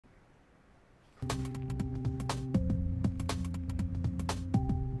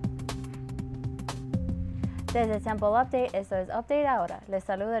Desde Temple Update, esto es Update Ahora. Les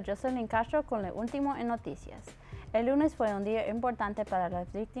saluda Jocelyn Castro con lo último en noticias. El lunes fue un día importante para las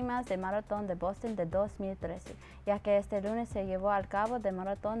víctimas de Maraton de Boston de 2013, ya que este lunes se llevó al cabo el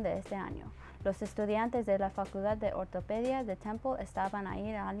Maratón de este año. Los estudiantes de la Facultad de Ortopedia de Temple estaban ahí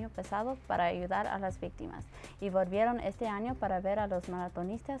el año pasado para ayudar a las víctimas y volvieron este año para ver a los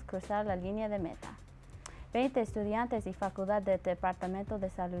maratonistas cruzar la línea de meta. 20 estudiantes y facultad del Departamento de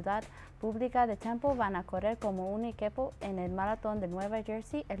Salud Pública de Temple van a correr como un equipo en el Maratón de Nueva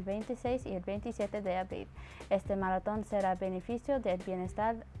Jersey el 26 y el 27 de abril. Este maratón será a beneficio del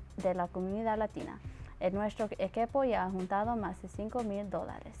bienestar de la comunidad latina. Nuestro equipo ya ha juntado más de $5,000.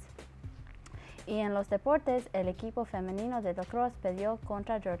 Y en los deportes, el equipo femenino de lacrosse perdió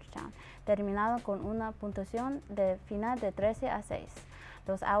contra Georgetown, terminado con una puntuación de final de 13-6.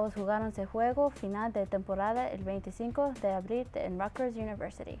 Los Owls jugaron su juego final de temporada el 25 de abril en Rutgers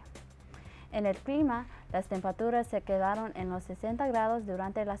University. En el clima, las temperaturas se quedaron en los 60 grados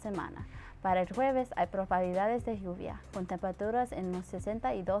durante la semana. Para el jueves hay probabilidades de lluvia, con temperaturas en los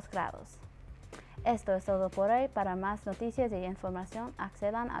 62 grados. Esto es todo por hoy. Para más noticias y información,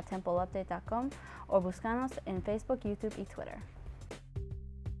 accedan a templeupdate.com o búscanos en Facebook, YouTube y Twitter.